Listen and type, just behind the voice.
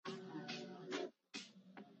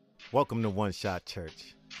Welcome to One Shot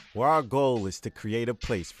Church, where our goal is to create a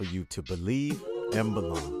place for you to believe and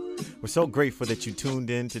belong. We're so grateful that you tuned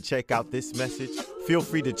in to check out this message. Feel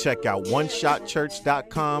free to check out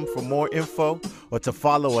oneshotchurch.com for more info or to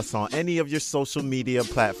follow us on any of your social media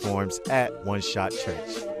platforms at One Shot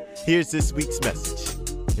Church. Here's this week's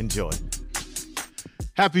message. Enjoy.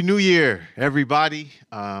 Happy New Year, everybody.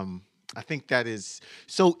 I think that is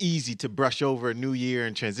so easy to brush over a new year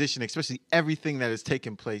and transition, especially everything that has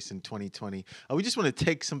taken place in 2020. We just want to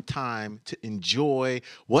take some time to enjoy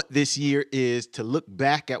what this year is, to look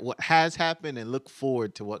back at what has happened and look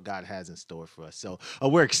forward to what God has in store for us. So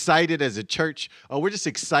we're excited as a church. We're just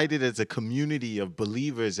excited as a community of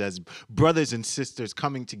believers, as brothers and sisters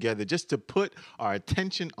coming together just to put our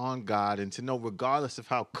attention on God and to know, regardless of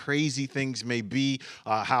how crazy things may be,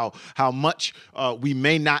 how much we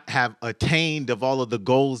may not have attained of all of the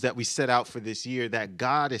goals that we set out for this year, that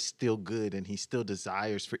God is still good and he still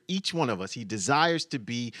desires for each one of us. He desires to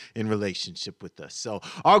be in relationship with us. So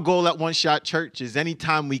our goal at One Shot Church is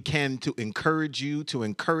anytime we can to encourage you, to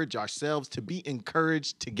encourage ourselves, to be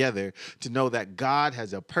encouraged together, to know that God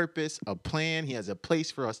has a purpose, a plan. He has a place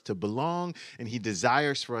for us to belong, and he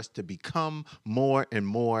desires for us to become more and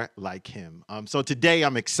more like him. So today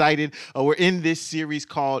I'm excited. We're in this series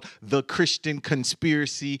called The Christian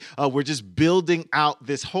Conspiracy. We're just building out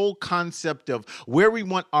this whole concept of where we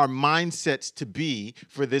want our mindsets to be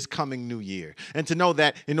for this coming new year. And to know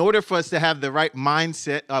that in order for us to have the right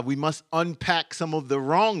mindset, we must unpack some of the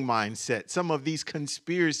wrong mindset, some of these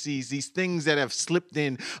conspiracies, these things that have slipped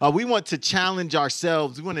in. We want to challenge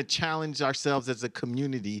ourselves. We want to challenge ourselves as a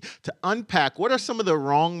community to unpack what are some of the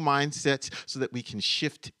wrong mindsets so that we can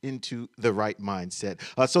shift into the right mindset.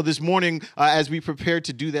 So this morning, as we prepare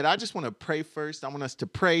to do that, I just want to pray first. I want us to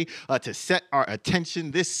pray to set our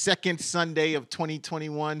attention this second Sunday of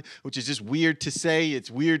 2021, which is just weird to say.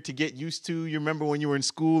 It's weird to get used to. You remember when you were in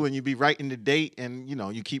school and you'd be writing the date and,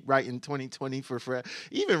 you keep writing 2020 for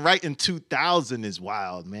even writing 2000 is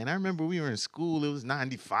wild, man. I remember we were in school. It was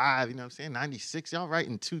 95, 96. Y'all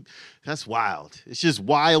writing that's wild. It's just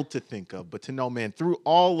wild to think of. But to know, man, through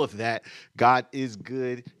all of that, God is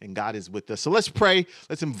good and God is with us. So let's pray.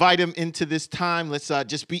 Let's invite him into this time. Let's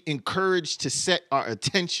just be encouraged to set our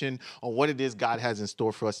attention on what it is God has in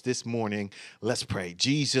store for us this morning. Let's pray.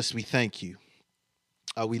 Jesus, we thank you.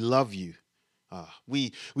 We love you.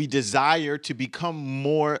 We desire to become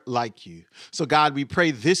more like you. So God, we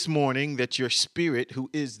pray this morning that your Spirit, who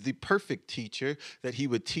is the perfect teacher, that he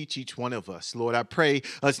would teach each one of us. Lord, I pray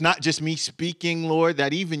it's not just me speaking, Lord,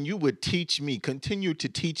 that even you would teach me, continue to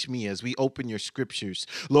teach me as we open your scriptures.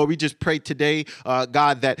 Lord, we just pray today,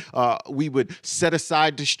 God, that we would set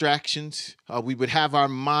aside distractions. We would have our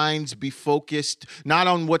minds be focused, not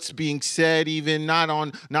on what's being said, even not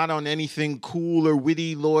on anything cool or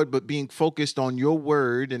witty, Lord, but being focused on your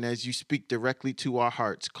word. And as you speak directly to our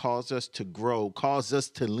hearts, cause us to grow, cause us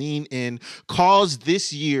to lean in, cause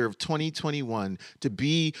this year of 2021 to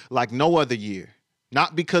be like no other year.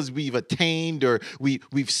 Not because we've attained or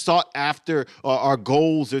we've sought after our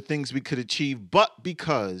goals or things we could achieve, but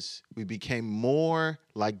because we became more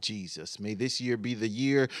like Jesus. May this year be the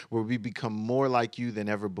year where we become more like you than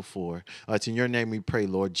ever before. It's in your name we pray,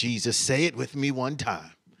 Lord Jesus. Say it with me one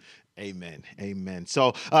time. Amen. Amen.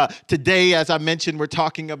 So today, as I mentioned, we're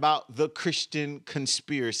talking about the Christian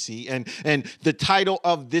conspiracy. And the title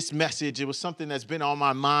of this message, it was something that's been on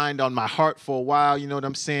my mind, on my heart for a while. You know what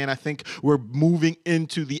I'm saying? I think we're moving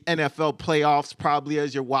into the NFL playoffs probably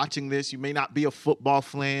as you're watching this. You may not be a football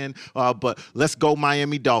fan, but let's go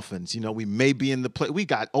Miami Dolphins. We may be in the play. We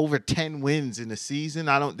got over 10 wins in the season.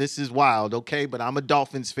 This is wild, okay? But I'm a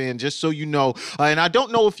Dolphins fan, just so you know. And I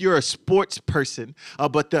don't know if you're a sports person,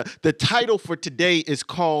 but the title for today is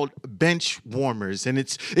called Bench Warmers, and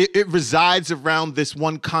it resides around this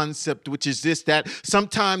one concept, which is this, that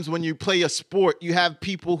sometimes when you play a sport, you have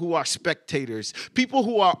people who are spectators, people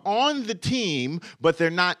who are on the team, but they're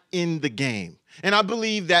not in the game. And I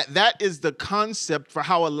believe that is the concept for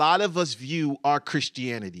how a lot of us view our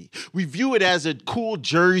Christianity. We view it as a cool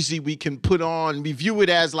jersey we can put on. We view it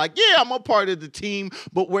as like, yeah, I'm a part of the team,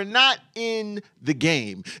 but we're not in the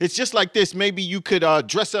game. It's just like this. Maybe you could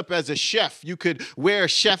dress up as a chef. You could wear a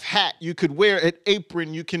chef hat. You could wear an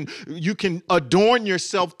apron. You can adorn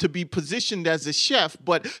yourself to be positioned as a chef.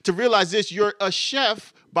 But to realize this, you're a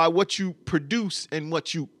chef, by what you produce and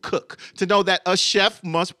what you cook. To know that a chef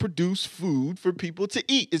must produce food for people to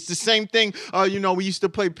eat. It's the same thing. We used to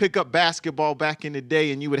play pickup basketball back in the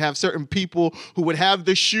day, and you would have certain people who would have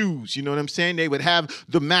the shoes. You know what I'm saying? They would have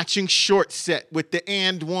the matching short set with the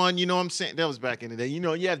and one. You know what I'm saying? That was back in the day.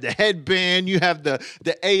 You have the headband. You have the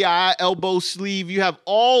AI elbow sleeve. You have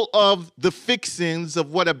all of the fixings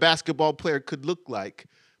of what a basketball player could look like,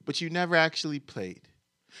 but you never actually played.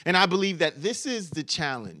 And I believe that this is the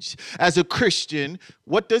challenge. As a Christian,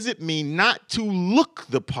 what does it mean not to look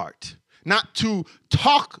the part, not to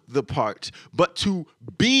talk the part, but to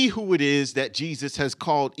be who it is that Jesus has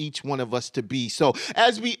called each one of us to be? So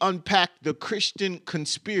as we unpack the Christian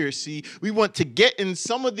conspiracy, we want to get in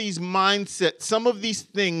some of these mindsets, some of these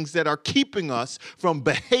things that are keeping us from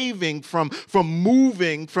behaving, from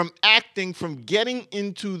moving, from acting, from getting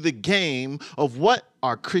into the game of what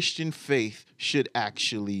our Christian faith should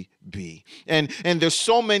actually be. And there's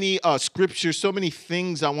so many scriptures, so many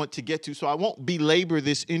things I want to get to, so I won't belabor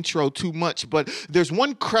this intro too much, but there's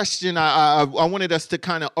one question I wanted us to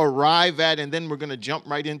kind of arrive at, and then we're going to jump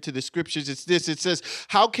right into the scriptures. It's this. It says,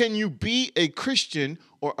 how can you be a Christian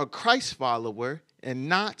or a Christ follower and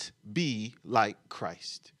not be like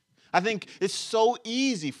Christ? I think it's so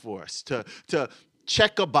easy for us to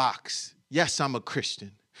check a box. Yes, I'm a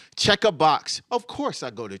Christian. Check a box. Of course I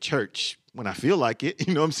go to church when I feel like it.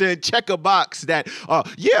 You know what I'm saying? Check a box that,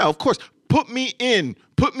 yeah, of course. Put me in,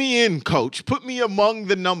 coach. Put me among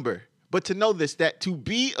the number. But to know this, that to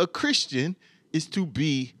be a Christian is to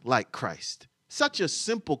be like Christ. Such a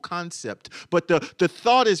simple concept. But the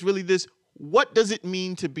thought is really this: what does it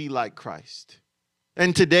mean to be like Christ?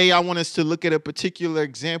 And today I want us to look at a particular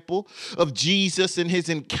example of Jesus and his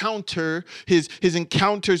encounter, his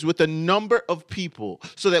encounters with a number of people,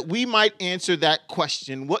 so that we might answer that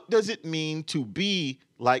question: what does it mean to be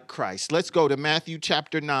like Christ? Let's go to Matthew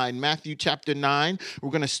chapter 9. Matthew chapter 9, we're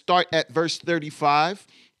going to start at verse 35.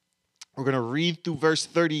 We're going to read through verse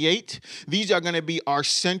 38. These are going to be our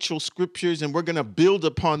central scriptures, and we're going to build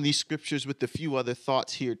upon these scriptures with a few other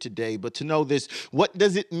thoughts here today. But to know this, what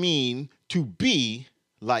does it mean to be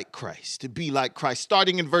like Christ? To be like Christ.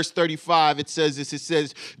 Starting in verse 35, it says this. It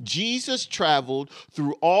says, Jesus traveled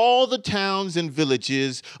through all the towns and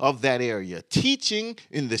villages of that area, teaching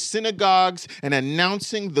in the synagogues and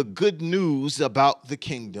announcing the good news about the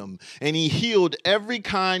kingdom. And he healed every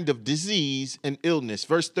kind of disease and illness.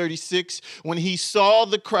 Verse 36, when he saw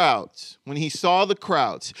the crowds,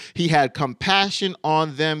 he had compassion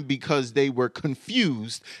on them because they were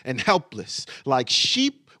confused and helpless, like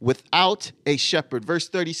sheep without a shepherd. Verse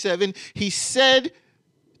 37, he said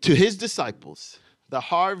to his disciples, the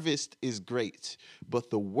harvest is great, but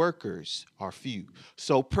the workers are few.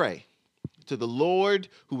 So pray to the Lord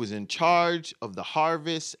who is in charge of the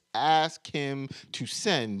harvest. Ask him to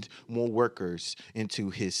send more workers into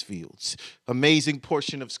his fields. Amazing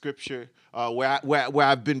portion of scripture where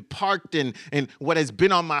I've been parked and what has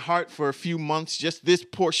been on my heart for a few months, just this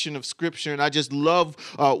portion of scripture. And I just love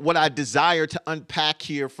what I desire to unpack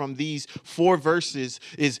here from these 4 verses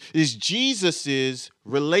is Jesus's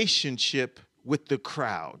relationship with the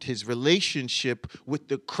crowd, his relationship with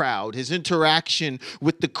the crowd, his interaction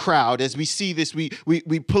with the crowd. As we see this, we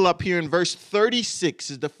pull up here in verse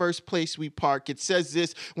 36 is the first place we park. It says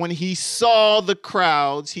this: when he saw the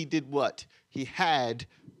crowds, he did what? He had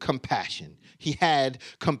compassion. He had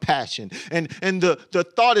compassion. And the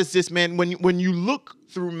thought is this, man, when you look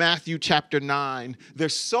through Matthew chapter 9,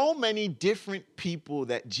 there's so many different people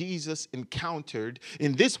that Jesus encountered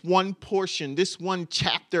in this one portion, this one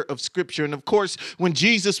chapter of scripture. And of course, when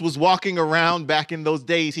Jesus was walking around back in those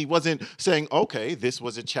days, he wasn't saying, okay, this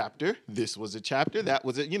was a chapter, that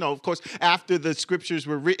was it. Of course, after the scriptures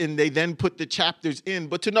were written, they then put the chapters in.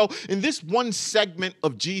 But to know, in this one segment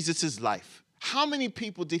of Jesus's life, how many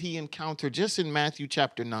people did he encounter just in Matthew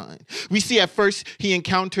chapter 9? We see at first he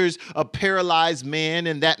encounters a paralyzed man,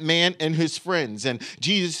 and that man and his friends. And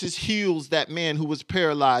Jesus heals that man who was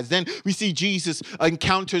paralyzed. Then we see Jesus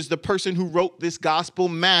encounters the person who wrote this gospel,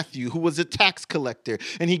 Matthew, who was a tax collector.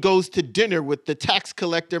 And he goes to dinner with the tax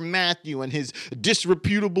collector Matthew and his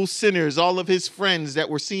disreputable sinners, all of his friends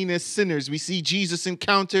that were seen as sinners. We see Jesus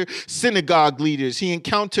encounter synagogue leaders. He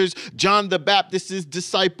encounters John the Baptist's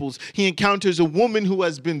disciples. He encounters a woman who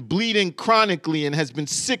has been bleeding chronically and has been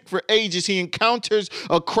sick for ages. He encounters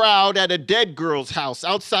a crowd at a dead girl's house,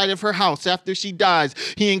 outside of her house after she dies.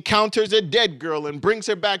 He encounters a dead girl and brings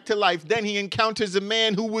her back to life. Then he encounters a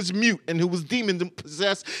man who was mute and who was demon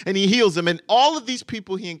possessed, and he heals him. And all of these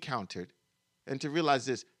people he encountered. And to realize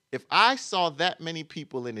this, if I saw that many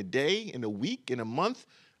people in a day, in a week, in a month,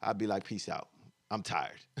 I'd be like, peace out. I'm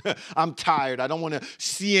tired. I'm tired. I don't want to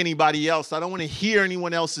see anybody else. I don't want to hear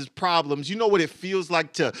anyone else's problems. You know what it feels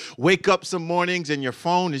like to wake up some mornings and your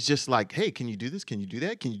phone is just like, hey, can you do this? Can you do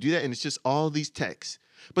that? Can you do that? And it's just all these texts.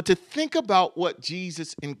 But to think about what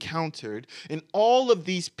Jesus encountered and all of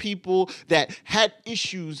these people that had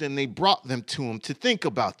issues and they brought them to him, to think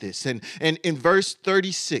about this. And in verse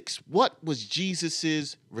 36, what was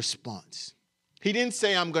Jesus's response? He didn't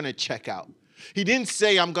say, I'm going to check out. He didn't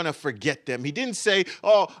say, I'm going to forget them. He didn't say,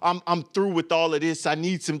 oh, I'm through with all of this. I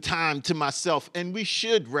need some time to myself. And we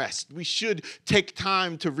should rest. We should take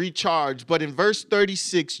time to recharge. But in verse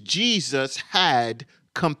 36, Jesus had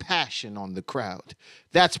compassion on the crowd.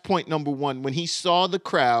 That's point number one. When he saw the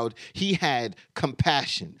crowd, he had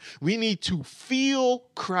compassion. We need to feel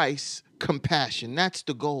Christ's compassion. That's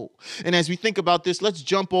the goal. And as we think about this, let's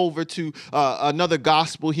jump over to another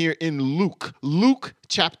gospel here in Luke. Luke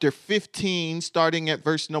chapter 15, starting at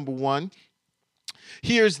verse number 1.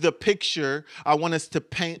 Here's the picture I want us to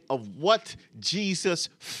paint of what Jesus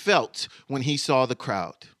felt when he saw the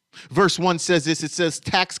crowd. Verse 1 says this. It says,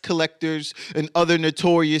 tax collectors and other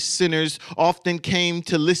notorious sinners often came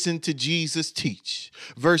to listen to Jesus teach.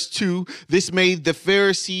 Verse 2, this made the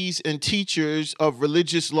Pharisees and teachers of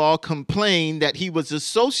religious law complain that he was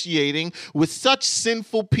associating with such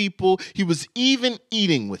sinful people, he was even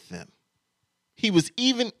eating with them. He was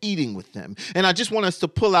even eating with them. And I just want us to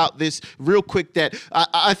pull out this real quick that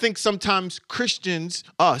I think sometimes Christians,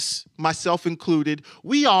 us, myself included,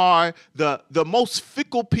 we are the most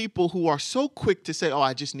fickle people who are so quick to say, oh,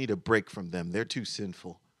 I just need a break from them. They're too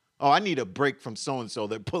sinful. Oh, I need a break from so-and-so.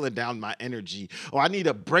 They're pulling down my energy. Or I need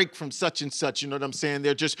a break from such and such. You know what I'm saying?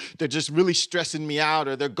 They're just really stressing me out,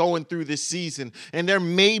 or they're going through this season. And there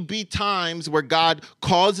may be times where God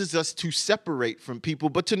causes us to separate from people.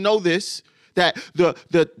 But to know this, that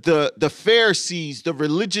the Pharisees, the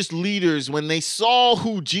religious leaders, when they saw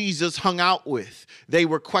who Jesus hung out with, they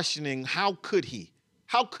were questioning, how could he?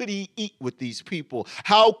 How could he eat with these people?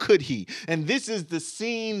 How could he? And this is the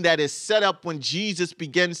scene that is set up when Jesus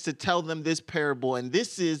begins to tell them this parable. And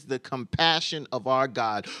this is the compassion of our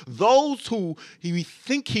God. Those who we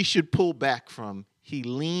think he should pull back from, he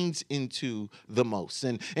leans into the most.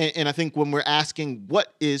 And I think when we're asking,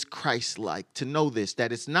 what is Christ like, to know this,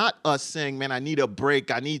 that it's not us saying, man, I need a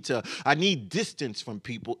break. I need distance from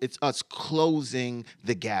people. It's us closing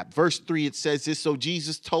the gap. Verse 3, it says this. So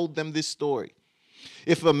Jesus told them this story.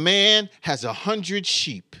 If a man has 100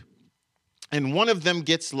 sheep and one of them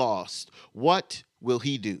gets lost, what will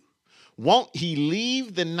he do? Won't he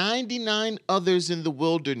leave the 99 others in the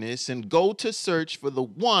wilderness and go to search for the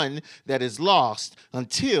one that is lost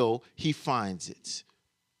until he finds it?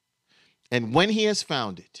 And when he has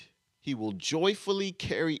found it, he will joyfully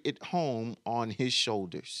carry it home on his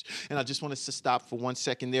shoulders. And I just want us to stop for 1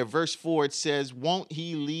 second there. Verse 4, it says, won't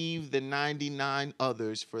he leave the 99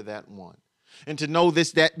 others for that one? And to know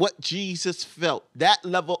this, that what Jesus felt, that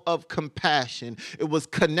level of compassion, it was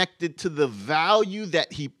connected to the value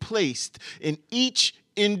that he placed in each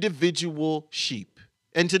individual sheep.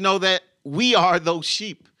 And to know that we are those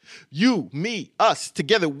sheep. You, me, us,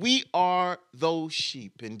 together, we are those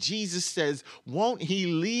sheep. And Jesus says, won't he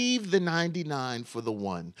leave the 99 for the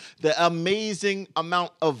one? The amazing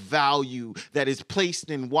amount of value that is placed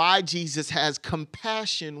in why Jesus has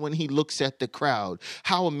compassion when he looks at the crowd.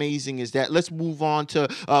 How amazing is that? Let's move on to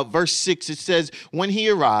verse 6. It says, when he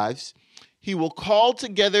arrives, he will call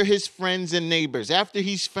together his friends and neighbors. After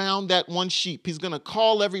he's found that one sheep, he's going to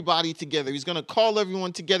call everybody together. He's going to call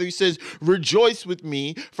everyone together. He says, rejoice with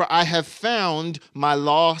me, for I have found my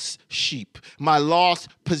lost sheep, my lost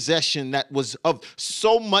possession that was of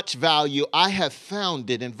so much value. I have found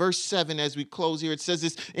it. In verse 7, as we close here, it says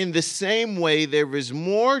this, in the same way, there is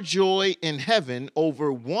more joy in heaven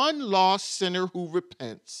over one lost sinner who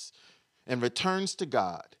repents and returns to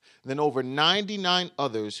God than over 99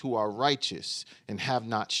 others who are righteous and have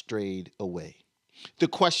not strayed away. The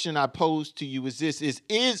question I pose to you is this,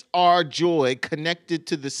 is our joy connected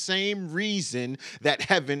to the same reason that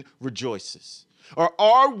heaven rejoices? Or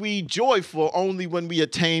are we joyful only when we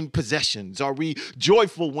attain possessions? Are we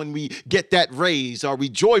joyful when we get that raise? Are we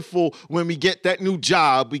joyful when we get that new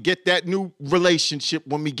job? We get that new relationship,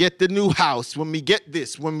 when we get the new house, when we get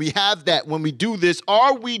this, when we have that, when we do this?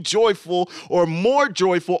 Are we joyful or more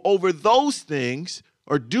joyful over those things?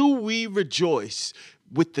 Or do we rejoice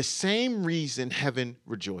with the same reason heaven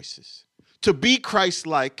rejoices? To be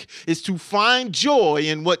Christ-like is to find joy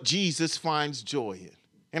in what Jesus finds joy in.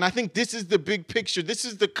 And I think this is the big picture. This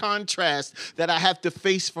is the contrast that I have to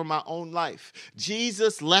face for my own life.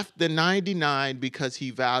 Jesus left the 99 because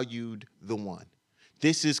he valued the one.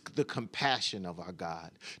 This is the compassion of our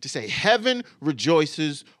God. To say heaven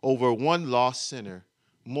rejoices over one lost sinner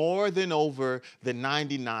more than over the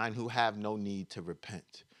 99 who have no need to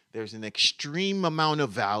repent. There's an extreme amount of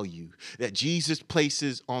value that Jesus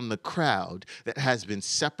places on the crowd that has been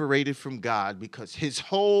separated from God, because his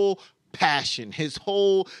whole passion, his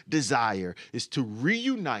whole desire is to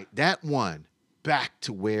reunite that one back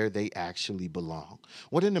to where they actually belong.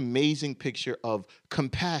 What an amazing picture of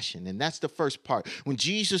compassion. And that's the first part. When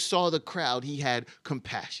Jesus saw the crowd, he had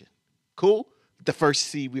compassion. Cool? The first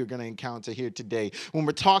C we're going to encounter here today, when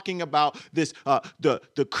we're talking about this,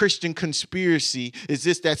 the Christian conspiracy, is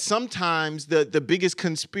this: that sometimes the biggest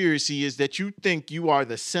conspiracy is that you think you are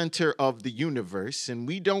the center of the universe, and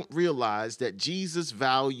we don't realize that Jesus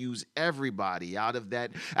values everybody. Out of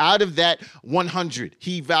that 100,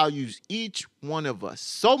 he values each one of us,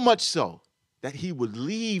 so much so that he would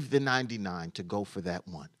leave the 99 to go for that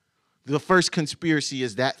one. The first conspiracy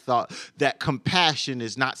is that thought that compassion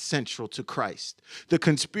is not central to Christ. The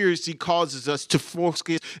conspiracy causes us to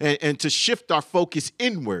focus and to shift our focus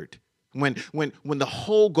inward when the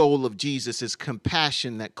whole goal of Jesus is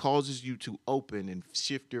compassion that causes you to open and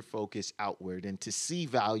shift your focus outward and to see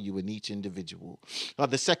value in each individual.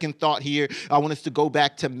 The second thought here, I want us to go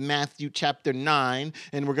back to Matthew chapter 9,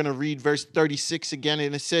 and we're going to read verse 36 again.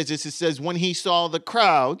 And it says this: it says, when he saw the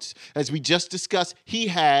crowds, as we just discussed, he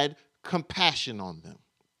had compassion on them.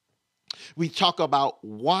 We talk about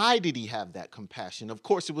why did he have that compassion. Of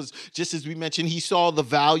course, it was just as we mentioned, he saw the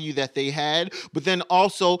value that they had, but then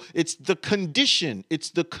also it's the condition. It's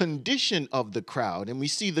the condition of the crowd. And we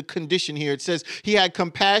see the condition here. It says he had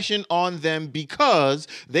compassion on them because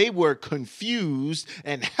they were confused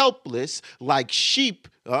and helpless like sheep.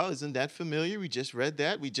 Oh, isn't that familiar? We just read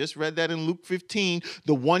that. We just read that in Luke 15.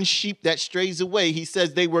 The one sheep that strays away. He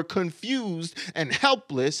says they were confused and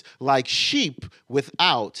helpless like sheep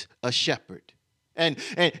without a shepherd. And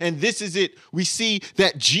this is it. We see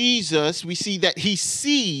that Jesus, we see that he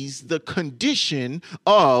sees the condition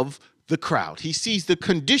of the crowd. He sees the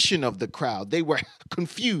condition of the crowd. They were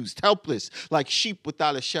confused, helpless, like sheep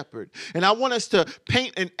without a shepherd. And I want us to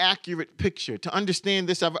paint an accurate picture. To understand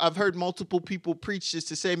this, I've heard multiple people preach this,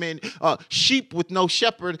 to say, man, sheep with no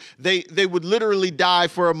shepherd, they would literally die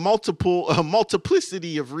for a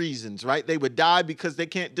multiplicity of reasons, right? They would die because they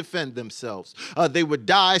can't defend themselves. They would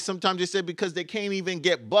die, sometimes they said, because they can't even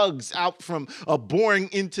get bugs out from boring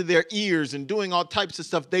into their ears and doing all types of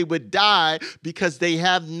stuff. They would die because they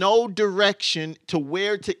have no direction to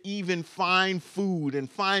where to even find food and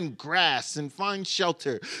find grass and find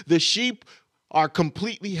shelter. The sheep are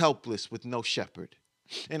completely helpless with no shepherd.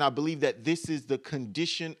 And I believe that this is the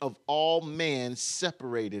condition of all man,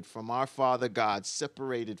 separated from our Father God,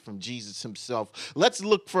 separated from Jesus himself. Let's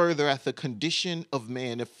look further at the condition of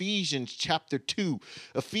man. Ephesians chapter 2.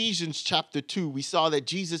 Ephesians chapter 2, we saw that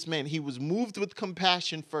Jesus, man, he was moved with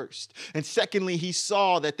compassion first. And secondly, he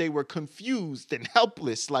saw that they were confused and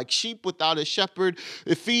helpless like sheep without a shepherd.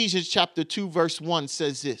 Ephesians chapter 2, verse 1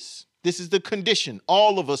 says this. This is the condition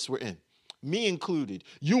all of us were in. Me included,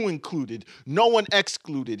 you included, no one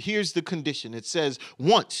excluded. Here's the condition. It says,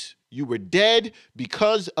 once you were dead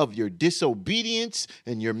because of your disobedience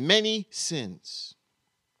and your many sins.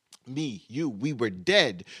 Me, you, we were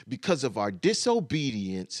dead because of our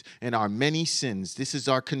disobedience and our many sins. This is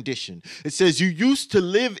our condition. It says you used to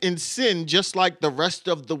live in sin just like the rest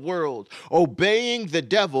of the world, obeying the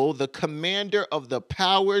devil, the commander of the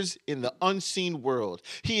powers in the unseen world.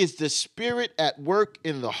 He is the spirit at work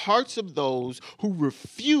in the hearts of those who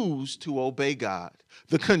refuse to obey God.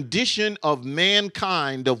 The condition of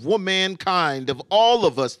mankind, of womankind, of all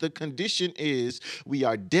of us, the condition is we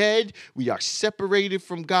are dead, we are separated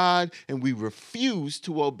from God, and we refuse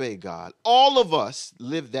to obey God. All of us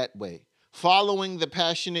live that way, following the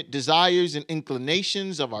passionate desires and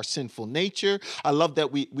inclinations of our sinful nature. I love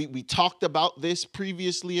that we talked about this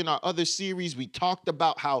previously in our other series. We talked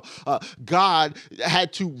about how God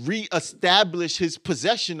had to reestablish his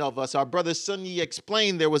possession of us. Our brother Sonny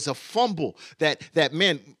explained there was a fumble that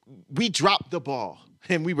man, we dropped the ball.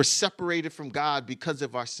 And we were separated from God because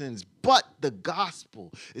of our sins. But the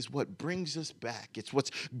gospel is what brings us back. It's what's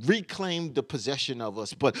reclaimed the possession of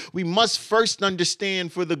us. But we must first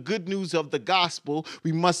understand, for the good news of the gospel,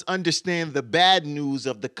 we must understand the bad news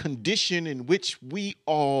of the condition in which we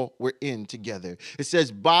all were in together. It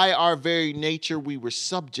says, by our very nature, we were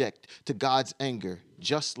subject to God's anger,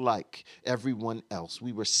 just like everyone else.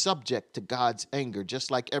 We were subject to God's anger, just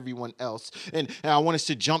like everyone else. And I want us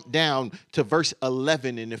to jump down to verse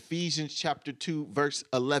 11 in Ephesians chapter 2, verse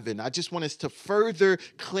 11. I just want us to further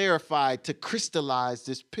clarify, to crystallize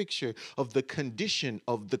this picture of the condition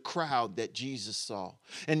of the crowd that Jesus saw.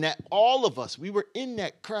 And that all of us, we were in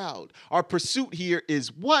that crowd. Our pursuit here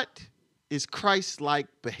is, what is Christ-like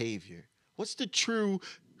behavior? What's the true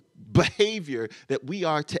behavior that we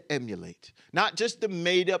are to emulate? Not just the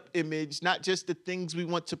made-up image, not just the things we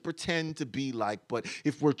want to pretend to be like, but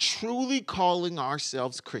if we're truly calling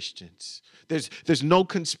ourselves Christians, there's no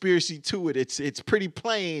conspiracy to it. It's pretty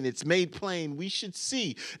plain. It's made plain. We should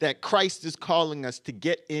see that Christ is calling us to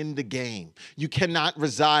get in the game. You cannot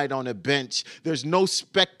reside on a bench. There's no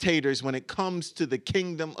spectators when it comes to the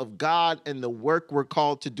kingdom of God and the work we're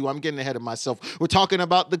called to do. I'm getting ahead of myself. We're talking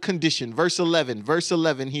about the condition. Verse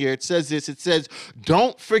 11 here, it says this. It says,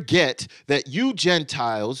 don't forget that you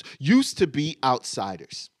Gentiles used to be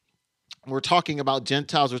outsiders. We're talking about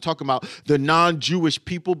Gentiles. We're talking about the non-Jewish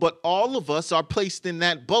people, but all of us are placed in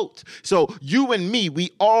that boat. So you and me,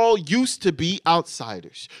 we all used to be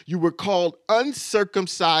outsiders. You were called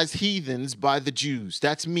uncircumcised heathens by the Jews.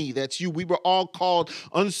 That's me. That's you. We were all called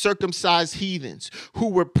uncircumcised heathens who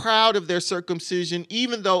were proud of their circumcision,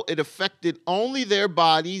 even though it affected only their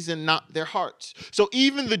bodies and not their hearts. So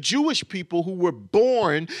even the Jewish people who were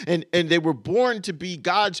born, and they were born to be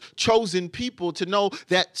God's chosen people, to know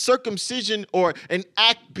that circumcision or an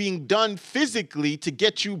act being done physically to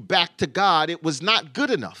get you back to God, it was not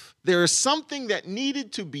good enough. There is something that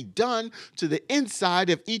needed to be done to the inside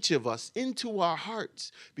of each of us, into our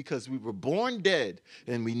hearts, because we were born dead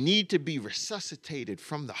and we need to be resuscitated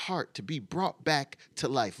from the heart to be brought back to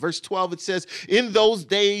life. Verse 12, it says, in those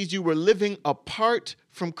days you were living apart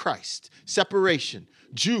from Christ. Separation.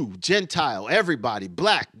 Jew, Gentile, everybody,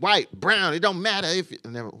 black, white, brown. It don't matter if it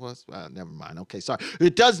never was. Never mind. Okay, sorry.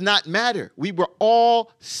 It does not matter. We were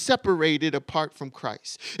all separated apart from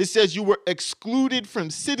Christ. It says you were excluded from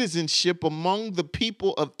citizenship among the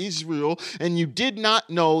people of Israel, and you did not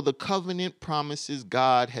know the covenant promises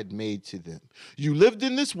God had made to them. You lived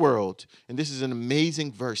in this world, and this is an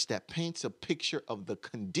amazing verse that paints a picture of the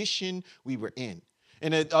condition we were in.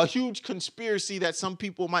 And a huge conspiracy that some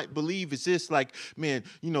people might believe is this, like, man,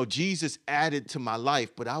 Jesus added to my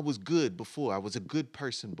life, but I was good before. I was a good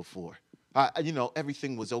person before.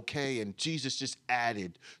 Everything was okay, and Jesus just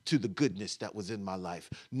added to the goodness that was in my life.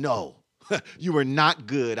 No, you were not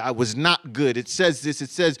good. I was not good. It says this. It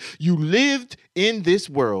says, you lived in this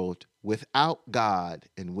world without God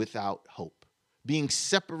and without hope. Being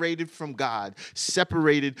separated from God,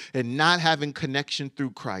 separated and not having connection through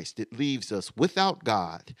Christ, it leaves us without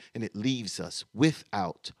God and it leaves us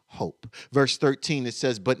without hope. Verse 13, it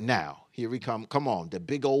says, but now, here we come. Come on, the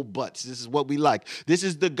big old buts. This is what we like. This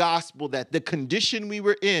is the gospel, that the condition we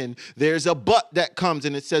were in, there's a but that comes,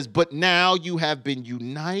 and it says, but now you have been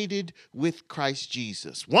united with Christ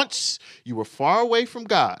Jesus. Once you were far away from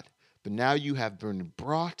God, but now you have been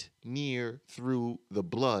brought near through the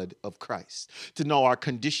blood of Christ. To know our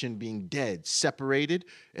condition being dead, separated,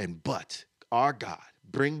 and but our God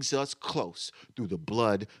brings us close through the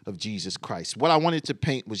blood of Jesus Christ. What I wanted to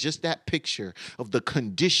paint was just that picture of the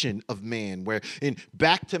condition of man, where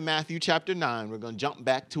back to Matthew chapter 9, we're going to jump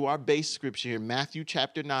back to our base scripture here, Matthew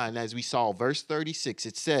chapter 9, as we saw, verse 36,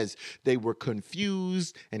 it says, they were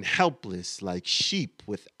confused and helpless like sheep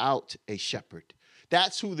without a shepherd.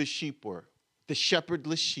 That's who the sheep were, the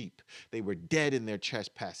shepherdless sheep. They were dead in their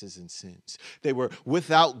trespasses and sins. They were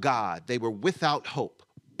without God. They were without hope.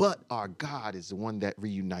 But our God is the one that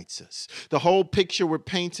reunites us. The whole picture we're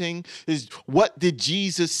painting is, what did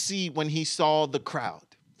Jesus see when he saw the crowd?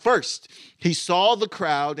 First, he saw the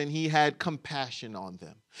crowd and he had compassion on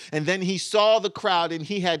them. And then he saw the crowd and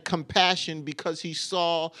he had compassion because he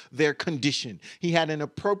saw their condition. He had an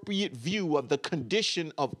appropriate view of the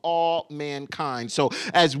condition of all mankind. So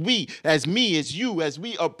as we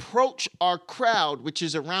approach our crowd, which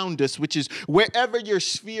is around us, which is wherever your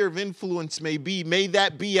sphere of influence may be, may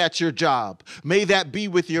that be at your job, may that be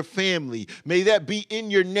with your family, may that be in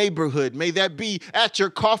your neighborhood, may that be at your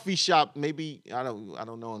coffee shop, maybe, I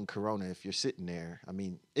don't know in Corona if you're sitting there,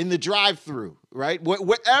 in the drive-through, right?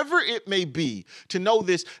 Wherever it may be, to know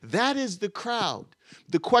this, that is the crowd.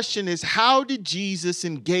 The question is, how did Jesus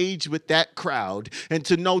engage with that crowd? And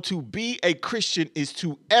to know to be a Christian is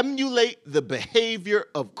to emulate the behavior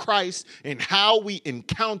of Christ and how we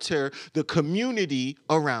encounter the community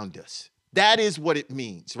around us. That is what it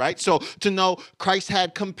means, right? So to know Christ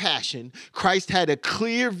had compassion, Christ had a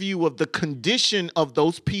clear view of the condition of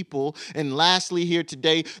those people, and lastly here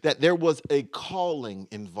today, that there was a calling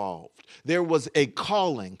involved. There was a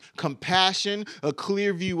calling, compassion, a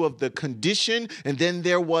clear view of the condition, and then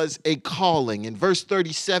there was a calling. In verse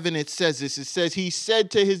 37, it says this. It says, he said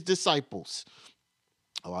to his disciples,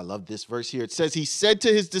 Oh, I love this verse here. It says, he said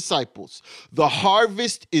to his disciples, the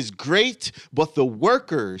harvest is great, but the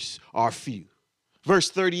workers are few.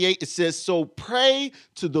 Verse 38, it says, so pray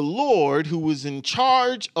to the Lord who is in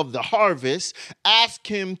charge of the harvest. Ask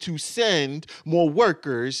him to send more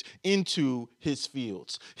workers into his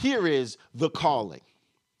fields. Here is the calling.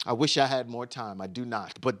 I wish I had more time. I do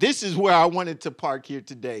not. But this is where I wanted to park here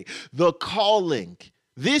today. The calling.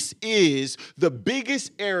 This is the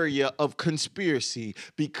biggest area of conspiracy.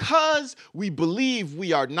 Because we believe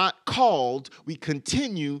we are not called, we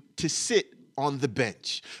continue to sit on the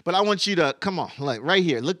bench. But I want you to, come on, like right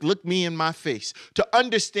here, look me in my face. To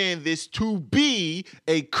understand this, to be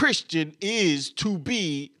a Christian is to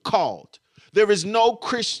be called. There is no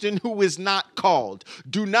Christian who is not called.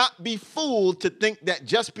 Do not be fooled to think that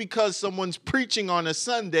just because someone's preaching on a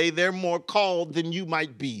Sunday, they're more called than you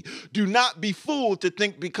might be. Do not be fooled to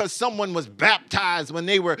think because someone was baptized when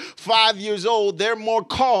they were 5 years old, they're more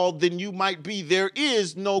called than you might be. There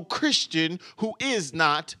is no Christian who is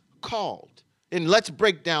not called. And let's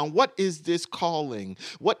break down, what is this calling?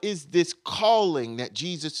 What is this calling that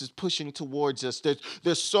Jesus is pushing towards us?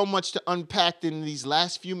 There's so much to unpack in these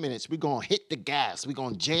last few minutes. We're going to hit the gas. We're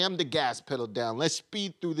going to jam the gas pedal down. Let's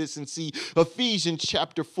speed through this and see Ephesians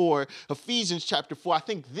chapter 4. Ephesians chapter 4, I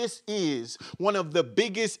think this is one of the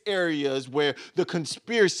biggest areas where the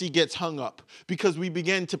conspiracy gets hung up, because we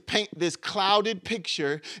begin to paint this clouded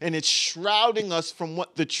picture and it's shrouding us from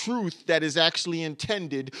what the truth that is actually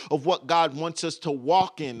intended of what God wants us to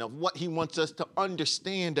walk in, of what he wants us to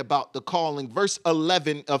understand about the calling. Verse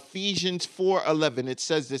 11, Ephesians 4:11, it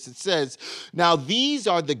says this. It says, now these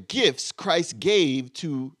are the gifts Christ gave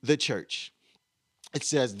to the church. It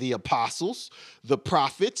says the apostles, the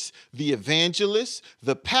prophets, the evangelists,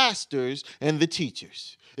 the pastors, and the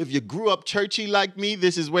teachers. If you grew up churchy like me,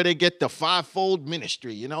 this is where they get the fivefold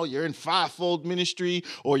ministry. You know, you're in fivefold ministry,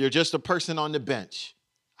 or you're just a person on the bench.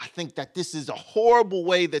 I think that this is a horrible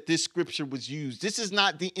way that this scripture was used. This is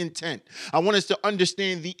not the intent. I want us to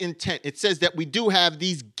understand the intent. It says that we do have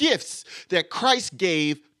these gifts that Christ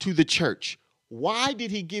gave to the church. Why did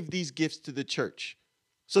he give these gifts to the church?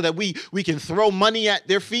 So that we can throw money at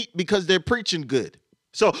their feet because they're preaching good.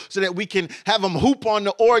 So that we can have them hoop on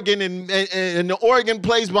the organ and the organ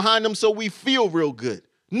plays behind them so we feel real good.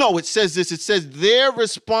 No, it says this. It says their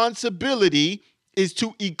responsibility is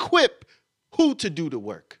to equip who to do the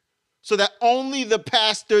work, so that only the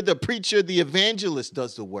pastor, the preacher, the evangelist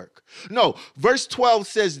does the work. No, verse 12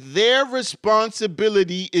 says their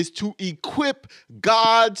responsibility is to equip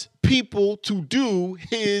God's people to do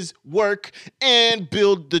his work and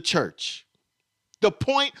build the church. The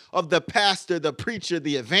point of the pastor, the preacher,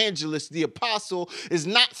 the evangelist, the apostle is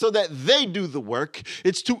not so that they do the work.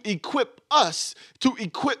 It's to equip us, to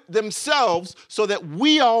equip themselves so that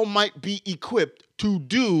we all might be equipped to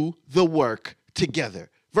do the work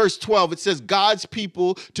together. Verse 12, it says God's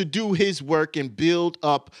people to do his work and build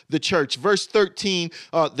up the church. Verse 13,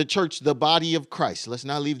 the church, the body of Christ. Let's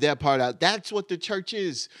not leave that part out. That's what the church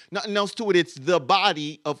is. Nothing else to it. It's the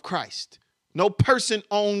body of Christ. No person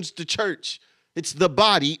owns the church. It's the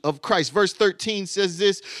body of Christ. Verse 13 says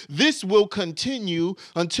this will continue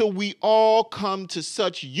until we all come to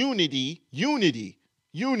such unity.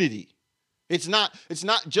 It's not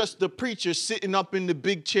just the preacher sitting up in the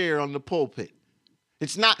big chair on the pulpit.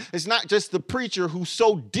 It's not just the preacher who's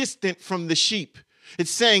so distant from the sheep. It's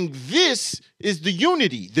saying this is the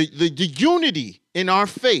unity, the unity in our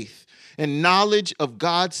faith and knowledge of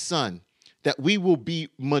God's Son, that we will be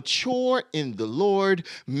mature in the Lord,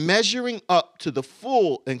 measuring up to the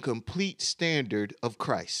full and complete standard of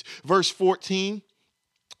Christ. Verse 14,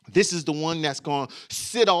 this is the one that's going to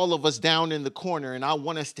sit all of us down in the corner, and I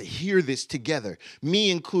want us to hear this together, me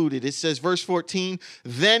included. It says, verse 14,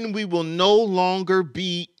 then we will no longer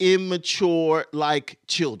be immature like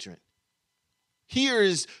children. Here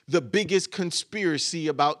is the biggest conspiracy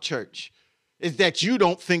about church, is that you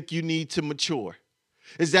don't think you need to mature.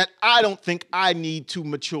 Is that I don't think I need to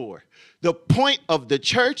mature. The point of the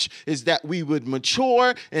church is that we would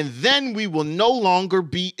mature, and then we will no longer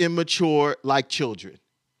be immature like children.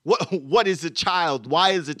 What is a child? Why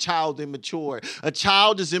is a child immature? A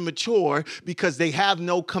child is immature because they have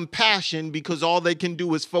no compassion, because all they can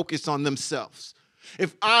do is focus on themselves.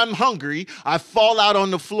 If I'm hungry, I fall out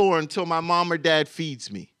on the floor until my mom or dad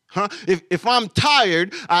feeds me. If I'm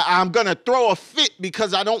tired, I'm going to throw a fit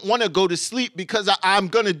because I don't want to go to sleep, because I'm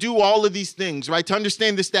going to do all of these things, right? To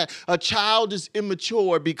understand this, that a child is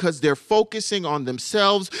immature because they're focusing on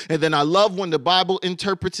themselves. And then I love when the Bible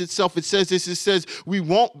interprets itself. It says this, it says, we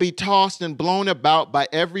won't be tossed and blown about by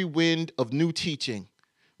every wind of new teaching.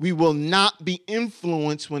 We will not be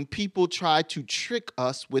influenced when people try to trick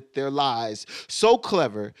us with their lies, so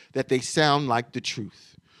clever that they sound like the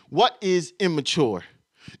truth. What is immature?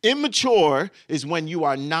 Immature is when you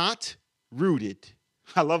are not rooted.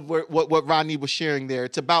 I love what Rodney was sharing there.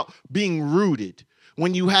 It's about being rooted.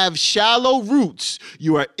 When you have shallow roots,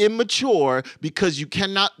 you are immature because you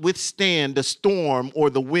cannot withstand the storm or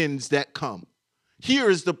the winds that come.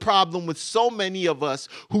 Here is the problem with so many of us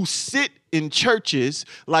who sit in churches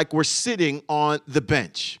like we're sitting on the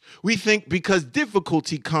bench. We think because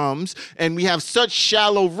difficulty comes and we have such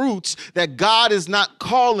shallow roots that God is not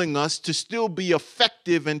calling us to still be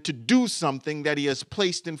effective and to do something that he has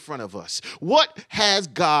placed in front of us. What has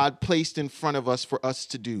God placed in front of us for us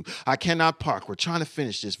to do? I cannot park. We're trying to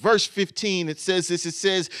finish this. Verse 15, it says this. It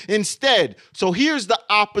says, instead. So here's the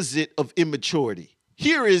opposite of immaturity.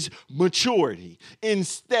 Here is maturity.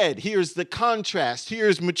 Instead, here's the contrast.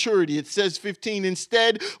 Here's maturity. It says 15,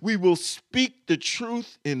 instead, we will speak the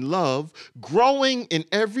truth in love, growing in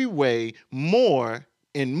every way more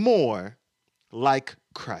and more like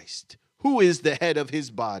Christ, who is the head of his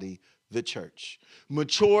body, the church.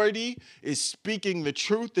 Maturity is speaking the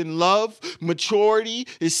truth in love. Maturity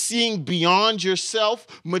is seeing beyond yourself.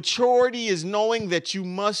 Maturity is knowing that you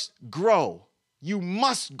must grow. You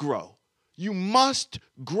must grow. You must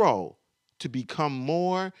grow to become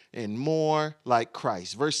more and more like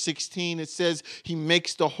Christ. Verse 16, it says, he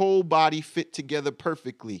makes the whole body fit together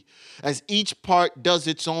perfectly. As each part does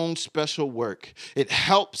its own special work, it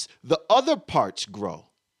helps the other parts grow.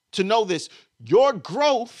 To know this, your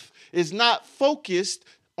growth is not focused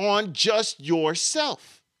on just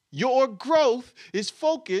yourself. Your growth is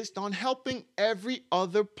focused on helping every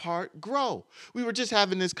other part grow. We were just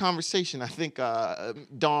having this conversation. I think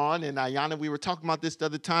Dawn and Ayana, we were talking about this the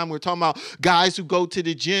other time. We were talking about guys who go to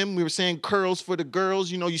the gym. We were saying curls for the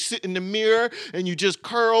girls. You know, you sit in the mirror and you just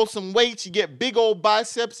curl some weights. You get big old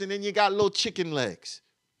biceps and then you got little chicken legs.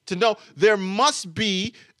 To know there must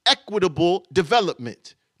be equitable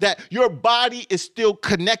development. That your body is still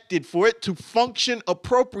connected. For it to function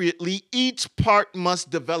appropriately, each part must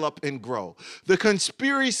develop and grow. The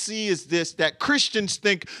conspiracy is this, that Christians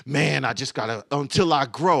think, man, I just gotta, until I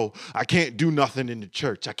grow, I can't do nothing in the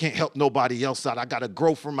church. I can't help nobody else out. I gotta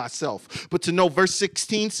grow for myself. But to know, verse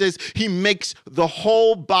 16 says, he makes the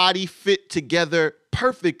whole body fit together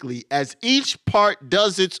perfectly as each part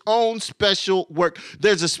does its own special work.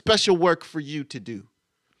 There's a special work for you to do.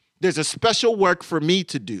 There's a special work for me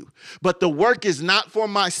to do, but the work is not for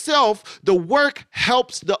myself. The work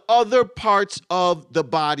helps the other parts of the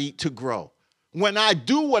body to grow. When I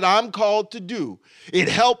do what I'm called to do, it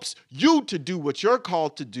helps you to do what you're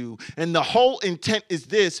called to do. And the whole intent is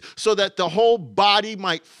this, so that the whole body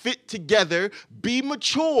might fit together, be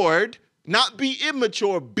matured, not be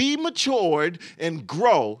immature, be matured and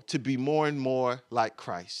grow to be more and more like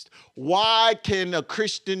Christ. Why can a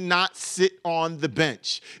Christian not sit on the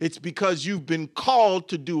bench? It's because you've been called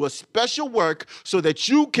to do a special work so that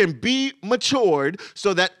you can be matured,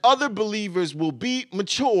 so that other believers will be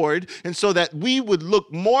matured, and so that we would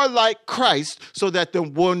look more like Christ, so that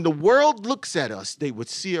when the world looks at us, they would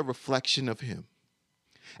see a reflection of him.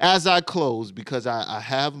 As I close, because I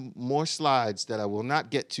have more slides that I will not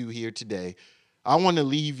get to here today, I want to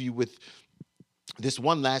leave you with this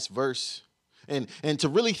one last verse. And to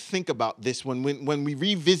really think about this when we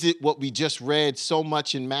revisit what we just read so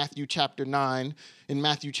much in Matthew chapter 9,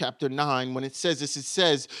 when it says this, it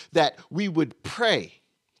says that we would pray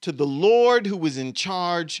to the Lord who is in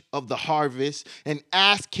charge of the harvest and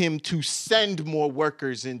ask him to send more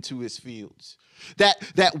workers into his fields.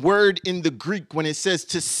 That word in the Greek, when it says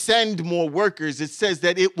to send more workers, it says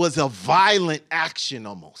that it was a violent action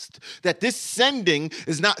almost. That this sending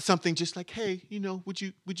is not something just like, hey, you know, would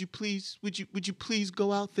you please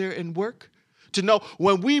go out there and work? To know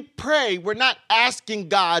when we pray, we're not asking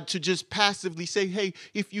God to just passively say, hey,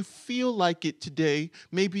 if you feel like it today,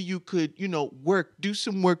 maybe you could, do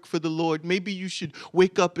some work for the Lord. Maybe you should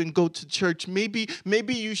wake up and go to church. Maybe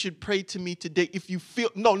you should pray to me today if you feel.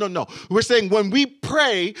 No. We're saying when we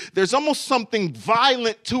pray, there's almost something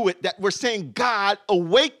violent to it that we're saying, God,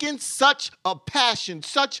 awaken such a passion,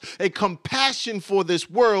 such a compassion for this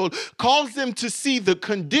world, cause them to see the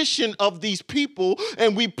condition of these people.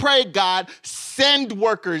 And we pray, God, send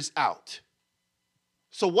workers out.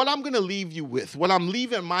 So what I'm going to leave you with, what I'm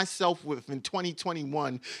leaving myself with in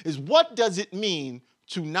 2021 is, what does it mean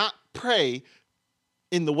to not pray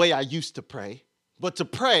in the way I used to pray, but to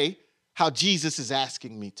pray how Jesus is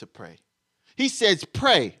asking me to pray? He says,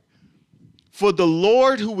 pray for the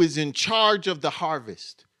Lord who is in charge of the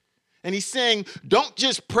harvest And he's saying, don't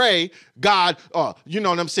just pray, God, you know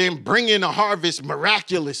what I'm saying, bring in a harvest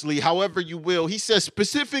miraculously, however you will. He says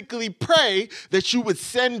specifically pray that you would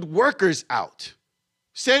send workers out.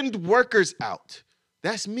 Send workers out.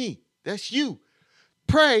 That's me. That's you.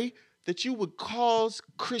 Pray that you would cause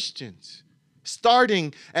Christians,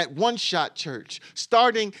 starting at One Shot Church,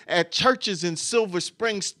 starting at churches in Silver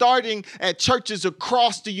Spring, starting at churches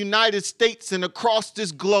across the United States and across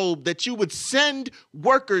this globe, that you would send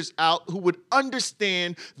workers out who would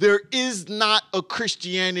understand there is not a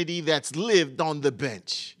Christianity that's lived on the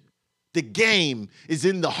bench. The game is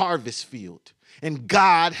in the harvest field, and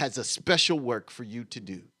God has a special work for you to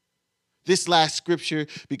do. This last scripture,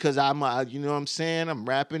 because you know what I'm saying? I'm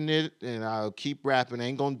rapping it, and I'll keep rapping. I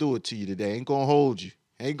ain't going to do it to you today. I ain't going to hold you.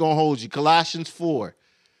 I ain't going to hold you. Colossians 4,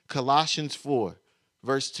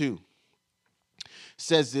 verse 2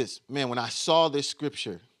 says this. Man, when I saw this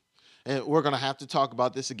scripture, and we're going to have to talk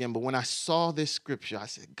about this again, but when I saw this scripture, I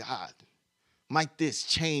said, God, might this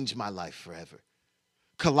change my life forever?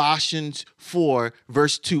 Colossians 4,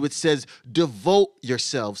 verse 2, it says, devote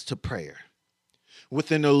yourselves to prayer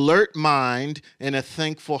with an alert mind and a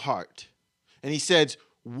thankful heart. And he says,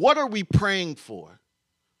 what are we praying for?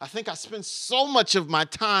 I think I spend so much of my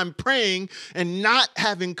time praying and not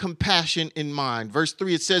having compassion in mind. Verse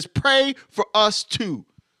 3, it says, pray for us too,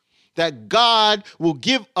 that God will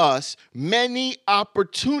give us many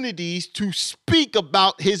opportunities to speak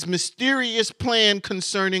about his mysterious plan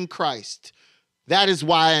concerning Christ. That is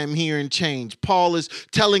why I'm here in Change. Paul is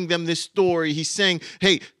telling them this story. He's saying,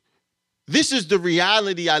 hey, this is the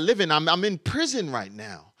reality I live in. I'm in prison right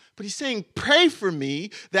now. But he's saying, pray for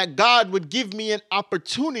me that God would give me an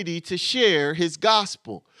opportunity to share his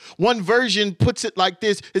gospel. One version puts it like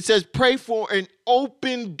this. It says, pray for an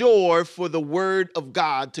open door for the word of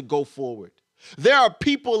God to go forward. There are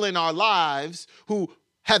people in our lives who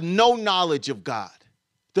have no knowledge of God.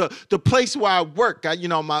 The place where I work,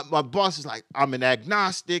 my boss is like, I'm an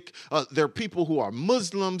agnostic. There are people who are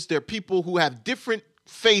Muslims. There are people who have different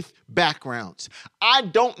faith backgrounds. I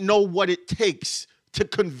don't know what it takes to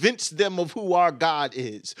convince them of who our God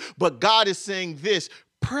is. But God is saying this,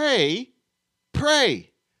 pray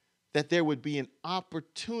that there would be an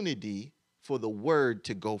opportunity for the word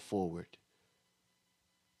to go forward.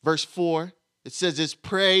 Verse 4, it says this,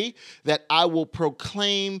 pray that I will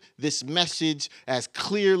proclaim this message as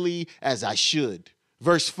clearly as I should.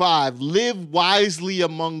 Verse 5, live wisely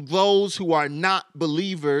among those who are not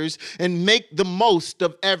believers and make the most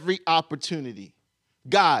of every opportunity.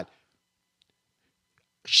 God,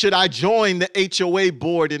 should I join the HOA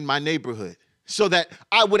board in my neighborhood so that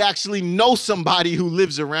I would actually know somebody who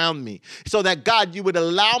lives around me? So that, God, you would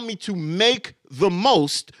allow me to make the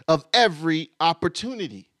most of every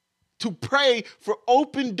opportunity. To pray for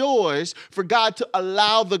open doors for God to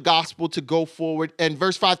allow the gospel to go forward. And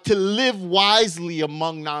verse 5, to live wisely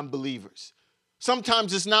among non-believers.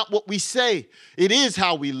 Sometimes it's not what we say. It is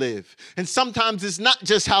how we live. And sometimes it's not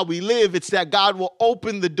just how we live. It's that God will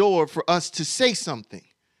open the door for us to say something.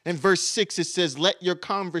 In verse 6, it says, let your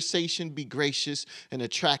conversation be gracious and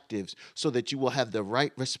attractive so that you will have the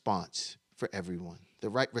right response for everyone. The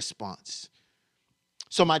right response.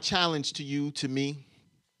 So my challenge to you, to me,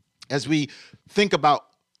 as we think about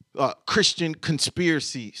Christian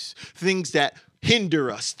conspiracies, things that hinder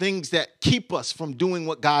us, things that keep us from doing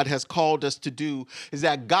what God has called us to do, is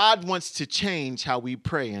that God wants to change how we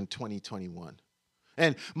pray in 2021.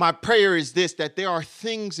 And my prayer is this, that there are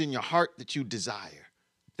things in your heart that you desire.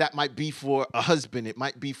 That might be for a husband. It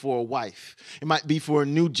might be for a wife. It might be for a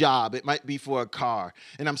new job. It might be for a car.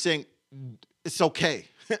 And I'm saying it's okay.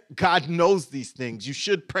 God knows these things. You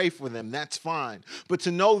should pray for them. That's fine. But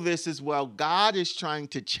to know this as well, God is trying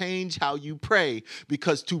to change how you pray,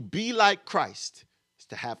 because to be like Christ is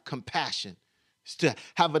to have compassion. It's to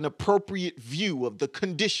have an appropriate view of the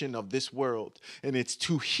condition of this world. And it's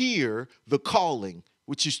to hear the calling,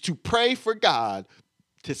 which is to pray for God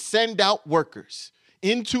to send out workers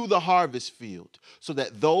into the harvest field so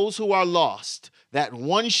that those who are lost, that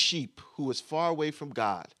one sheep who is far away from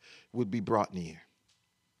God, would be brought near.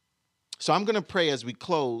 So I'm going to pray as we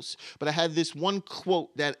close, but I had this one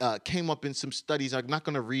quote that came up in some studies. I'm not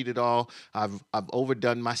going to read it all. I've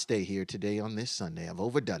overdone my stay here today on this Sunday. I've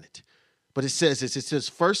overdone it. But it says this. It says,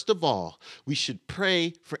 first of all, we should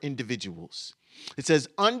pray for individuals. It says,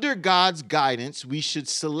 under God's guidance, we should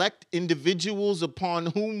select individuals upon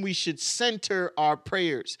whom we should center our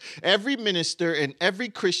prayers. Every minister and every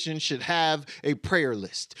Christian should have a prayer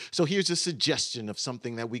list. So here's a suggestion of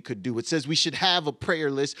something that we could do. It says we should have a prayer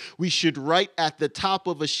list. We should write at the top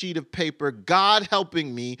of a sheet of paper, God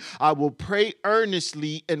helping me, I will pray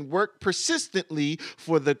earnestly and work persistently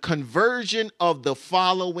for the conversion of the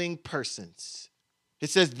following persons. It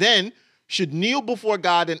says then, should kneel before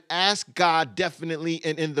God and ask God definitely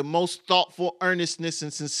and in the most thoughtful earnestness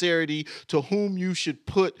and sincerity to whom you should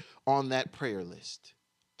put on that prayer list.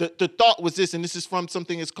 The thought was this, and this is from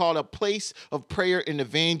something that's called a place of prayer and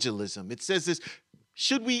evangelism. It says this,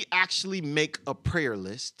 should we actually make a prayer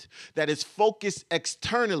list that is focused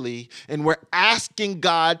externally and we're asking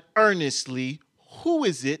God earnestly, who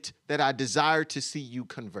is it that I desire to see you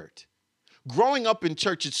convert? Growing up in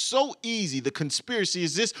church, it's so easy. The conspiracy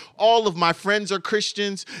is this: all of my friends are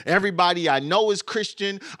Christians. Everybody I know is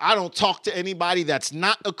Christian. I don't talk to anybody that's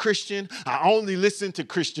not a Christian. I only listen to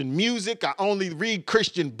Christian music. I only read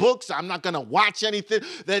Christian books. I'm not going to watch anything.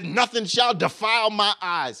 That nothing shall defile my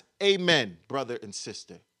eyes. Amen, brother and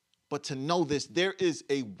sister. But to know this, there is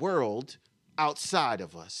a world outside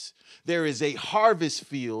of us. There is a harvest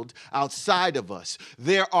field outside of us.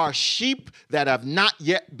 There are sheep that have not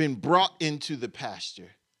yet been brought into the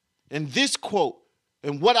pasture. And this quote,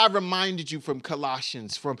 and what I reminded you from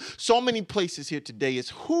Colossians, from so many places here today,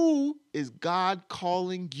 is who is God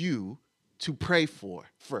calling you to pray for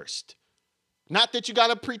first? Not that you got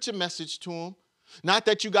to preach a message to him. Not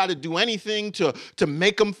that you got to do anything to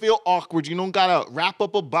make them feel awkward. You don't got to wrap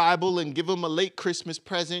up a Bible and give them a late Christmas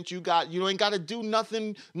present. You ain't got to do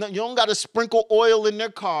nothing. You don't got to sprinkle oil in their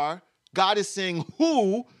car. God is saying,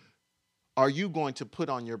 who are you going to put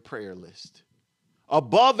on your prayer list?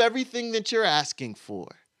 Above everything that you're asking for,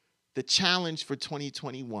 the challenge for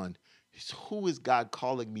 2021 is, who is God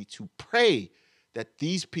calling me to pray that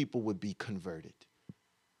these people would be converted?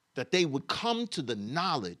 That they would come to the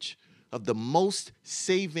knowledge of the most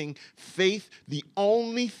saving faith, the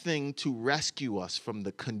only thing to rescue us from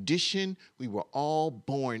the condition we were all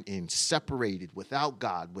born in, separated, without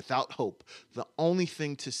God, without hope. The only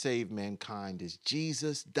thing to save mankind is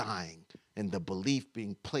Jesus dying and the belief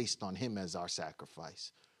being placed on him as our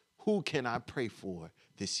sacrifice. Who can I pray for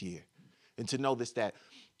this year? And to know this, that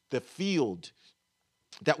the field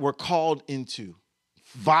that we're called into,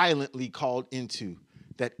 violently called into,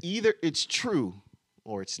 that either it's true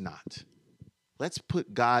or it's not. Let's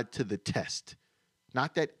put God to the test.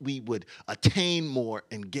 Not that we would attain more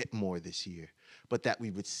and get more this year, but that we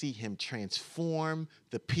would see him transform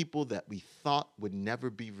the people that we thought would never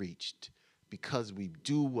be reached because we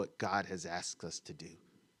do what God has asked us to do,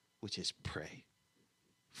 which is pray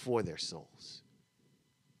for their souls.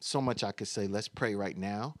 So much I could say. Let's pray right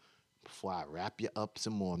now before I wrap you up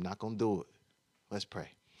some more. I'm not going to do it. Let's pray.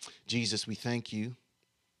 Jesus, we thank you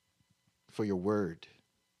for your word,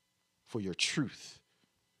 for your truth,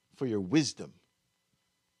 for your wisdom.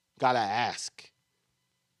 God, I ask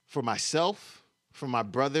for myself, for my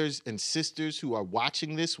brothers and sisters who are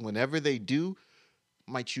watching this, whenever they do,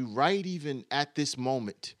 might you right even at this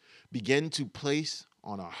moment begin to place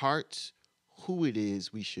on our hearts who it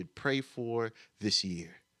is we should pray for this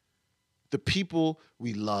year. The people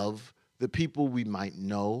we love, the people we might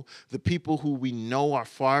know, the people who we know are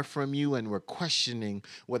far from you and we're questioning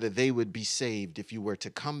whether they would be saved if you were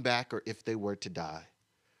to come back or if they were to die.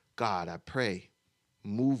 God, I pray,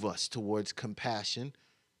 move us towards compassion,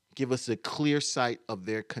 give us a clear sight of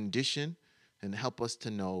their condition, and help us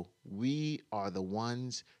to know we are the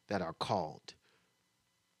ones that are called.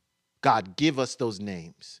 God, give us those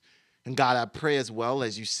names. And God, I pray as well,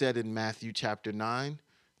 as you said in Matthew chapter 9,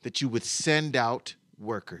 that you would send out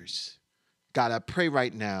workers. God, I pray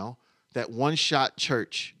right now that One Shot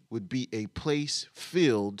Church would be a place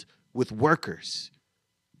filled with workers,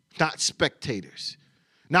 not spectators,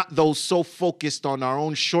 not those so focused on our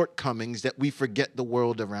own shortcomings that we forget the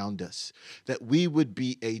world around us, that we would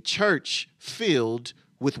be a church filled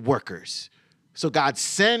with workers. So God,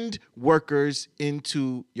 send workers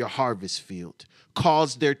into your harvest field.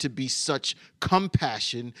 Cause there to be such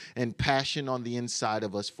compassion and passion on the inside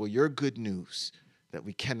of us for your good news that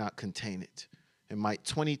we cannot contain it. And might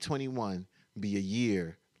 2021 be a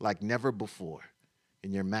year like never before.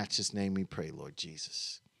 In your matchless name we pray, Lord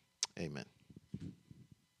Jesus. Amen.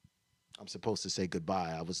 I'm supposed to say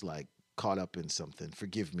goodbye. I was like caught up in something.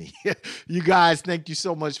 Forgive me. You guys, thank you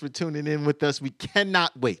so much for tuning in with us. We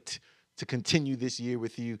cannot wait to continue this year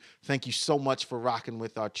with you. Thank you so much for rocking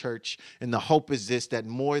with our church. And the hope is this, that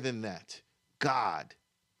more than that, God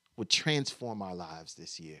would transform our lives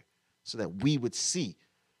this year so that we would see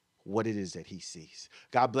what it is that he sees.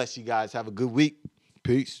 God bless you guys. Have a good week.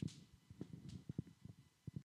 Peace.